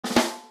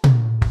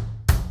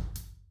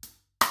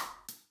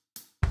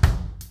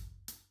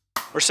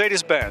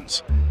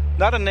Mercedes-Benz,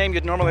 not a name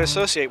you'd normally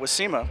associate with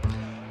SEMA,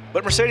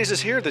 but Mercedes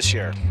is here this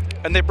year,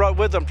 and they brought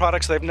with them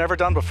products they've never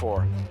done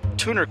before,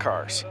 tuner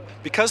cars.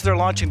 Because they're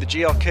launching the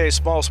GLK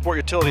small sport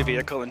utility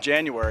vehicle in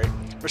January,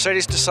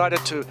 Mercedes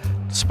decided to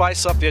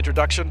spice up the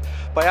introduction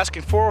by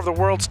asking 4 of the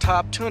world's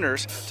top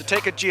tuners to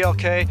take a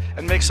GLK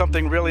and make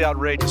something really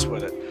outrageous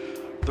with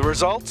it. The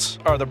results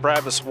are the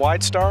Brabus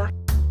Widestar,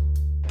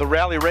 the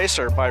Rally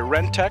Racer by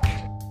Rentec,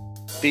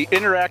 the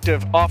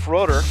interactive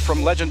off-roader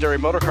from legendary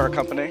motorcar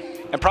company,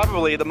 and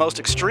probably the most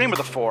extreme of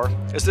the 4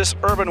 is this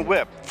urban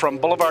whip from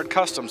Boulevard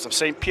Customs of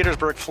St.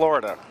 Petersburg,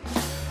 Florida.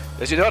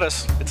 As you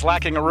notice, it's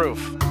lacking a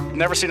roof. I've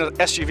never seen an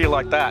SUV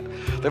like that.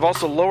 They've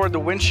also lowered the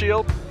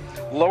windshield,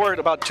 lowered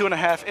about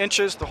 2.5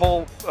 inches the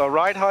whole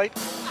ride height.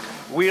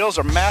 Wheels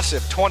are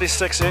massive,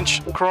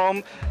 26-inch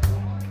chrome.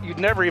 You'd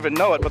never even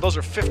know it, but those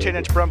are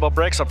 15-inch Brembo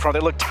brakes up front.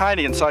 They look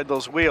tiny inside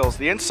those wheels.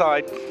 The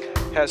inside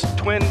has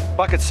twin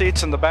bucket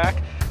seats in the back,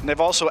 and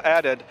they've also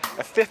added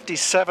a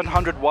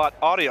 5,700-watt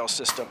audio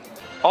system.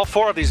 All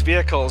 4 of these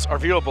vehicles are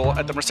viewable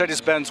at the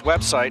Mercedes-Benz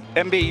website,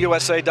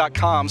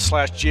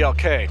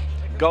 mbusa.com/GLK.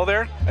 Go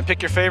there and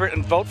pick your favorite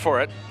and vote for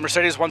it.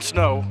 Mercedes wants to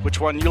know which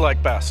one you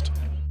like best.